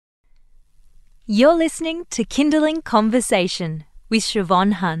You're listening to Kindling Conversation with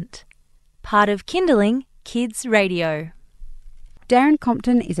Siobhan Hunt, part of Kindling Kids Radio. Darren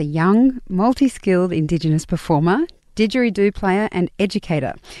Compton is a young, multi-skilled Indigenous performer, didgeridoo player and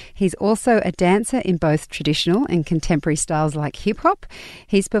educator. He's also a dancer in both traditional and contemporary styles like hip-hop.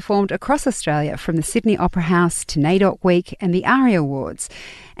 He's performed across Australia from the Sydney Opera House to NAIDOC Week and the ARIA Awards.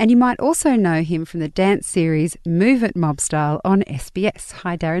 And you might also know him from the dance series Move It Mob Style on SBS.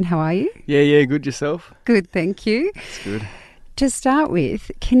 Hi Darren, how are you? Yeah, good. Yourself? Good, thank you. That's good. To start with,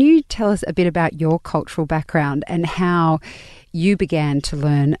 can you tell us a bit about your cultural background and how you began to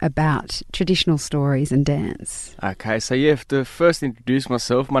learn about traditional stories and dance? Okay, so to first introduce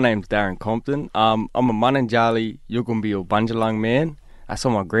myself, my name's Darren Compton. I'm a Mananjali Yugumbi or Bunjalung man. That's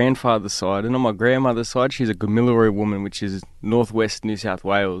on my grandfather's side. And on my grandmother's side, she's a Gamilaroi woman, which is northwest New South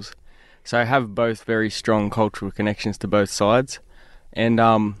Wales. So I have both very strong cultural connections to both sides. And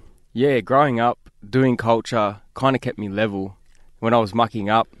growing up, doing culture kind of kept me level. When I was mucking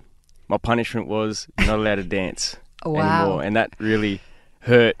up, my punishment was you're not allowed to dance anymore. And that really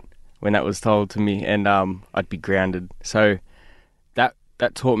hurt when that was told to me, and I'd be grounded. So that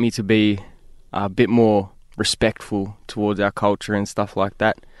taught me to be a bit more respectful towards our culture and stuff like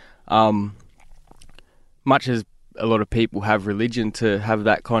that. Much as a lot of people have religion to have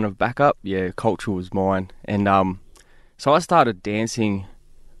that kind of backup, culture was mine. And so I started dancing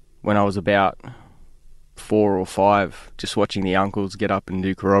when I was about 4 or 5, just watching the uncles get up and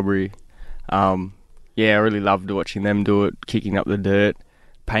do corroboree. I really loved watching them do it, kicking up the dirt,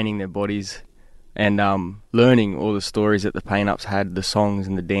 painting their bodies, and learning all the stories that the paint-ups had, the songs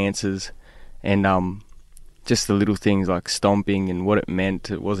and the dances, and just the little things like stomping and what it meant.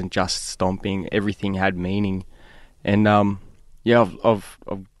 It wasn't just stomping, everything had meaning. And I've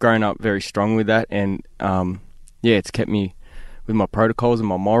grown up very strong with that, and it's kept me with my protocols and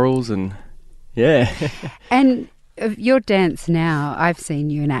my morals, and And your dance now, I've seen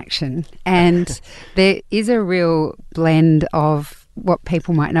you in action, and there is a real blend of what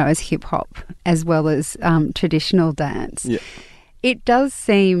people might know as hip-hop as well as traditional dance. Yeah. It does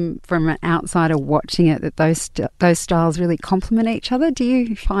seem, from an outsider watching it, that those styles really complement each other. Do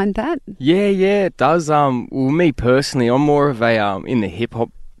you find that? Yeah, it does. Me personally, I'm more of a, in the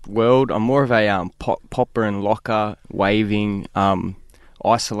hip-hop world, I'm more of a popper and locker, waving,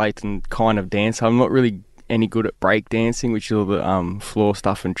 isolating kind of dancer. I'm not really any good at break dancing, which is all the floor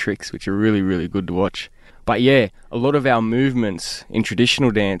stuff and tricks, which are really, really good to watch. But a lot of our movements in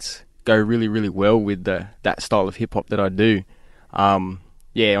traditional dance go really, really well with that style of hip-hop that I do. On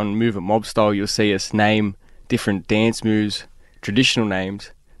Move It Mob Style, you'll see us name different dance moves, traditional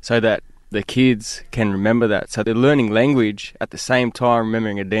names, so that the kids can remember that. So they're learning language at the same time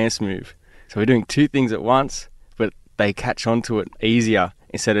remembering a dance move. So we're doing two things at once, but they catch on to it easier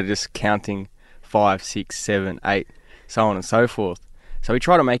instead of just counting 5, 6, 7, 8, so on and so forth. So we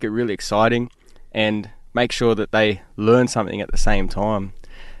try to make it really exciting and make sure that they learn something at the same time.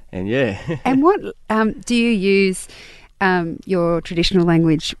 And And what do you use your traditional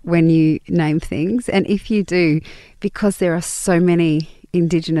language when you name things? And if you do, because there are so many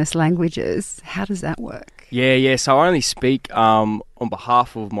Indigenous languages, how does that work? So I only speak on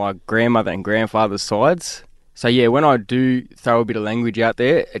behalf of my grandmother and grandfather's sides. So when I do throw a bit of language out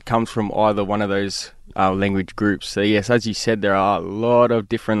there, it comes from either one of those language groups. So yes, as you said, there are a lot of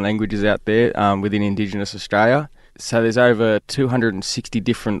different languages out there within Indigenous Australia. So there's over 260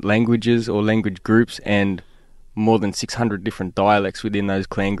 different languages or language groups, and more than 600 different dialects within those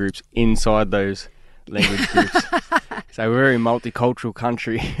clan groups inside those language groups. So we're a very multicultural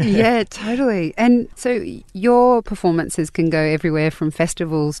country. Yeah, totally. And so your performances can go everywhere from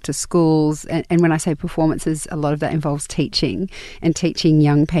festivals to schools. And when I say performances, a lot of that involves teaching and teaching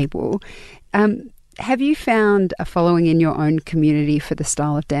young people. Have you found a following in your own community for the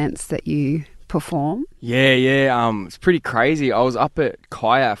style of dance that you perform? It's pretty crazy. I was up at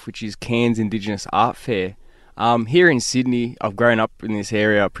KIAF, which is Cairns Indigenous Art Fair. Here in Sydney, I've grown up in this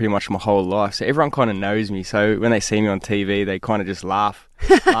area pretty much my whole life, so everyone kind of knows me. So when they see me on TV, they kind of just laugh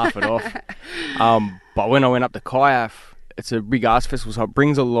it off. But when I went up to KIAF, it's a big arts festival, so it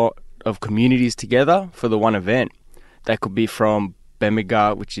brings a lot of communities together for the one event. They could be from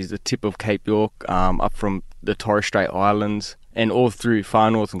Bemiga, which is the tip of Cape York, up from the Torres Strait Islands, and all through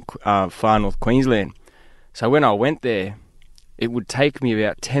far north Queensland. So when I went there, it would take me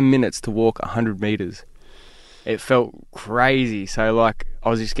about 10 minutes to walk 100 metres. It felt crazy. So I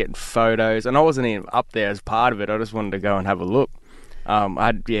was just getting photos, and I wasn't even up there as part of it. I just wanted to go and have a look.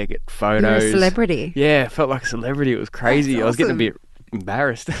 I'd get photos. You're a celebrity. Yeah, I felt like a celebrity. It was crazy. That's awesome. I was getting a bit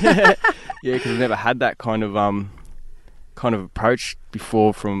embarrassed. Because I've never had that kind of kind of approached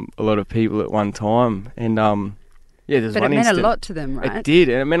before from a lot of people at one time, and there's But one it meant instant. a lot to them, right? It did,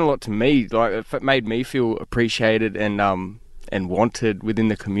 and it meant a lot to me. Like it made me feel appreciated and wanted within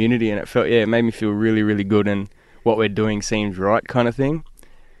the community, and it made me feel really, really good, and what we're doing seems right, kind of thing.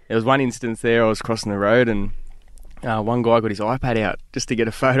 There was one instance there. I was crossing the road, and one guy got his iPad out just to get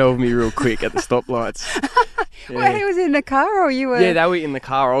a photo of me real quick at the stoplights. Yeah. Well, he was in the car, or you were? Yeah, they were in the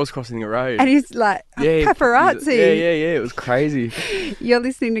car. I was crossing the road. And he's like, paparazzi. Yeah. It was crazy. You're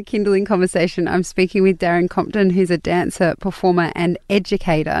listening to Kindling Conversation. I'm speaking with Darren Compton, who's a dancer, performer and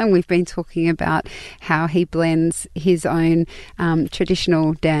educator. And we've been talking about how he blends his own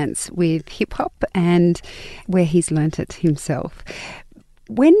traditional dance with hip-hop and where he's learnt it himself.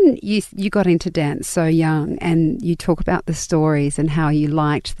 When you got into dance so young, and you talk about the stories and how you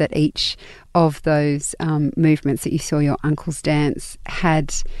liked that each of those movements that you saw your uncles dance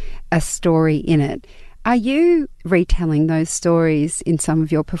had a story in it, are you retelling those stories in some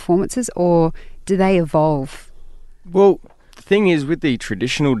of your performances, or do they evolve? Well, the thing is with the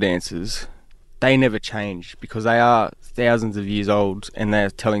traditional dances, they never change because they are thousands of years old and they're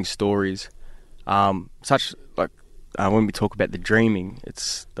telling stories. When we talk about the dreaming,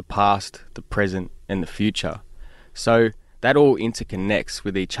 it's the past, the present, and the future. So that all interconnects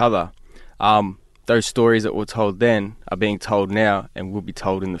with each other. Those stories that were told then are being told now and will be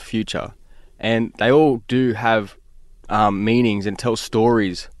told in the future. And they all do have meanings and tell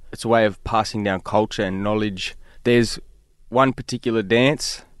stories. It's a way of passing down culture and knowledge. There's one particular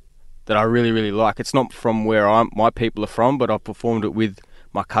dance that I really, really like. It's not from where my people are from, but I've performed it with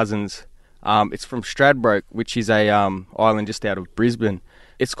my cousins. It's from Stradbroke, which is a island just out of Brisbane.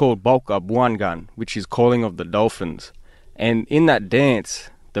 It's called Bolka Buangan, which is Calling of the Dolphins. And in that dance,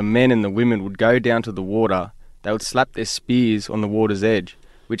 the men and the women would go down to the water. They would slap their spears on the water's edge,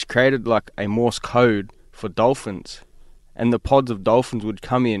 which created like a Morse code for dolphins. And the pods of dolphins would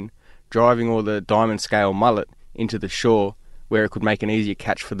come in, driving all the diamond scale mullet into the shore, where it could make an easier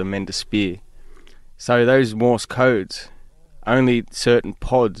catch for the men to spear. So those Morse codes, only certain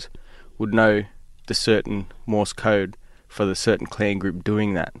pods would know the certain Morse code for the certain clan group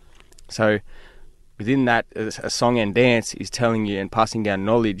doing that. So within that, a song and dance is telling you and passing down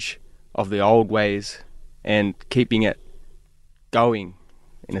knowledge of the old ways and keeping it going,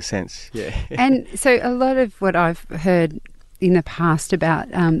 in a sense. Yeah. And so a lot of what I've heard in the past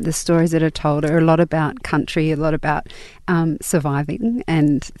about the stories that are told are a lot about country, a lot about surviving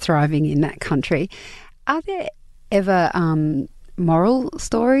and thriving in that country. Are there ever moral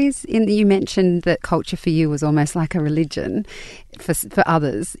stories? You mentioned that culture for you was almost like a religion for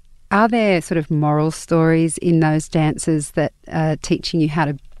others. Are there sort of moral stories in those dances that are teaching you how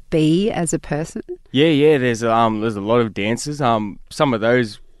to be as a person? Yeah. There's a lot of dances. Some of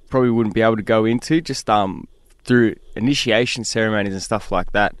those probably wouldn't be able to go into just through initiation ceremonies and stuff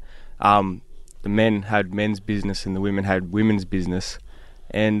like that. The men had men's business and the women had women's business,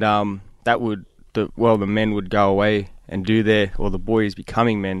 and the men would go away and do the boys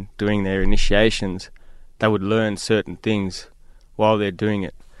becoming men doing their initiations. They would learn certain things while they're doing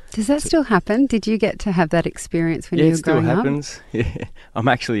it. Does that still happen? Did you get to have that experience when you were growing up? Yeah, it still happens. Yeah. I'm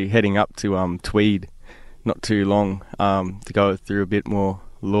actually heading up to Tweed not too long to go through a bit more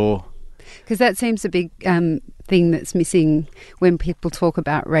law. Because that seems a big thing that's missing when people talk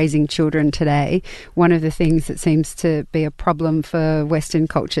about raising children today. One of the things that seems to be a problem for Western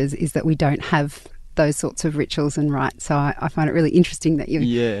cultures is that we don't have those sorts of rituals and rites. So I find it really interesting that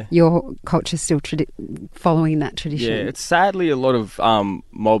your culture's still following that tradition. Yeah, it's sadly a lot of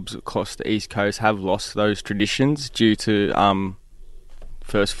mobs across the East Coast have lost those traditions due to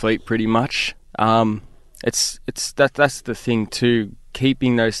First Fleet, pretty much. That's the thing too.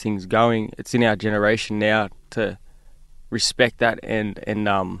 Keeping those things going. It's in our generation now to respect that and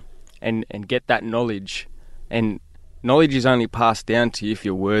get that knowledge. And knowledge is only passed down to you if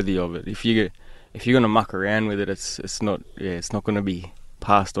you're worthy of it. If you're going to muck around with it, it's not going to be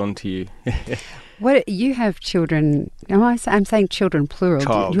passed on to you. What, you have children? I'm saying children plural.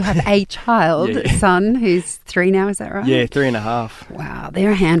 Child. You have a child, son, who's 3 now. Is that right? Yeah, 3.5. Wow,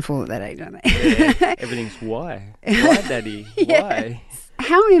 they're a handful at that age, aren't they? Yeah, everything's why, Daddy? Yes. Why?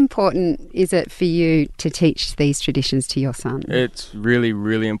 How important is it for you to teach these traditions to your son? It's really,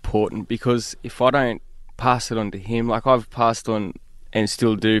 really important, because if I don't pass it on to him, like I've passed on and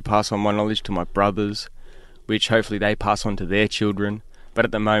still do pass on my knowledge to my brothers, which hopefully they pass on to their children. But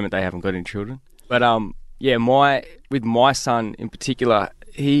at the moment, they haven't got any children. But with my son in particular,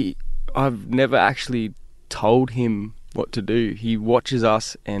 I've never actually told him what to do. He watches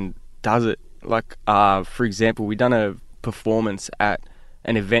us and does it. Like, for example, we done a performance at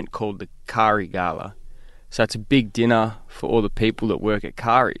an event called the Kari Gala. So it's a big dinner for all the people that work at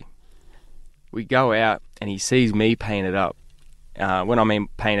Kari. We go out and he sees me painted up. When I mean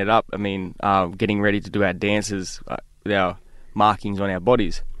painted up, I mean getting ready to do our dances with our markings on our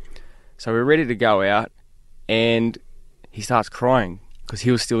bodies. So we're ready to go out and he starts crying because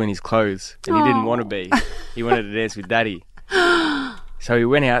he was still in his clothes and he didn't want to be. He wanted to dance with Daddy. So he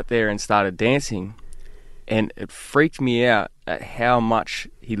went out there and started dancing, and it freaked me out at how much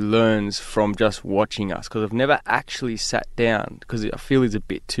he learns from just watching us, because I've never actually sat down, because I feel he's a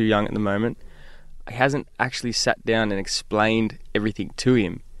bit too young at the moment. He hasn't actually sat down and explained everything to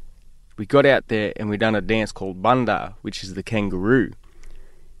him. We got out there and we done a dance called Banda, which is the kangaroo.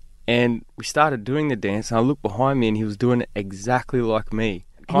 And we started doing the dance, and I looked behind me and he was doing it exactly like me.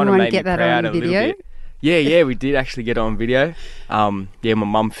 Kind of made me proud a little bit. Yeah, we did actually get it on video. My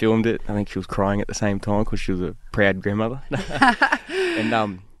mum filmed it. I think she was crying at the same time because she was a proud grandmother.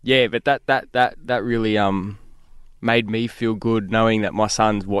 And but that really made me feel good, knowing that my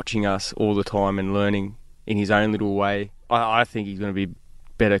son's watching us all the time and learning in his own little way. I think he's going to be a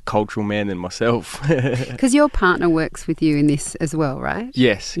better cultural man than myself. Because your partner works with you in this as well, right?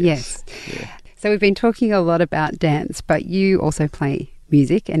 Yes. Yeah. So we've been talking a lot about dance, but you also play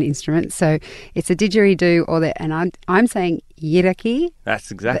music and instruments. So it's a didgeridoo, and I'm saying yiraki.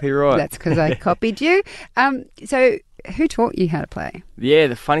 That's exactly right. That's because I copied you. So who taught you how to play? Yeah,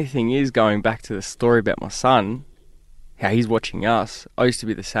 the funny thing is, going back to the story about my son, how he's watching us, I used to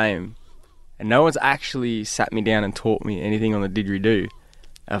be the same. And no one's actually sat me down and taught me anything on the didgeridoo.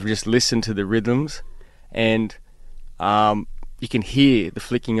 I've just listened to the rhythms, and you can hear the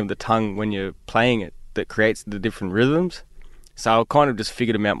flicking of the tongue when you're playing it that creates the different rhythms. So I kind of just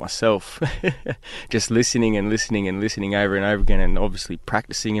figured them out myself, just listening and listening and listening over and over again, and obviously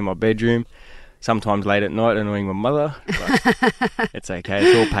practicing in my bedroom, sometimes late at night annoying my mother, but it's okay,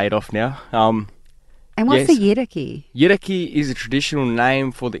 it's all paid off now. And what's the yiraki? Yiraki is a traditional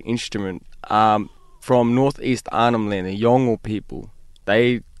name for the instrument from northeast Arnhem Land, the Yolngu people.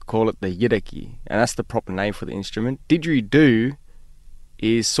 They call it the yiraki, and that's the proper name for the instrument. Didgeridoo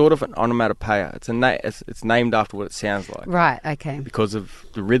is sort of an onomatopoeia. It's named after what it sounds like. Right, okay. Because of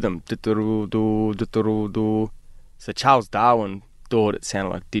the rhythm. So Charles Darwin thought it sounded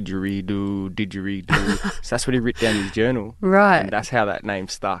like didgeridoo. So that's what he wrote down in his journal. Right. And that's how that name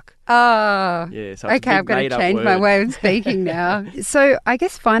stuck. Oh. Yeah, so okay, I've got to change my way of speaking now. So I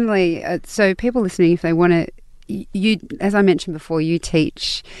guess finally, so people listening, if they want to, you, as I mentioned before, you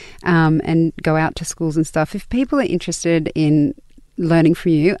teach and go out to schools and stuff. If people are interested in learning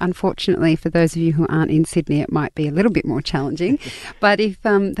from you, unfortunately for those of you who aren't in Sydney, it might be a little bit more challenging, but if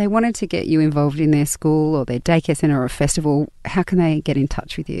they wanted to get you involved in their school or their daycare centre or a festival, how can they get in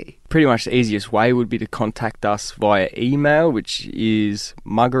touch with you? Pretty much the easiest way would be to contact us via email, which is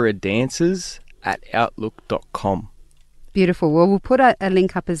muggeradances@outlook.com. Beautiful. Well, we'll put a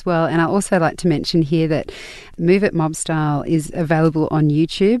link up as well. And I also like to mention here that Move It Mob Style is available on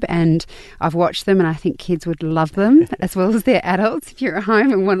YouTube, and I've watched them and I think kids would love them as well as their adults if you're at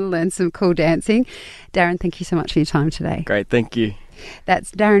home and want to learn some cool dancing. Darren, thank you so much for your time today. Great, thank you.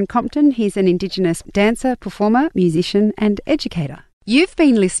 That's Darren Compton. He's an Indigenous dancer, performer, musician and educator. You've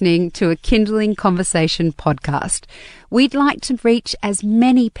been listening to a Kindling Conversation podcast. We'd like to reach as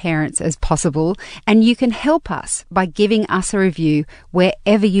many parents as possible, and you can help us by giving us a review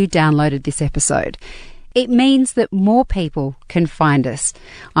wherever you downloaded this episode. It means that more people can find us.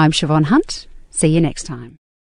 I'm Siobhan Hunt. See you next time.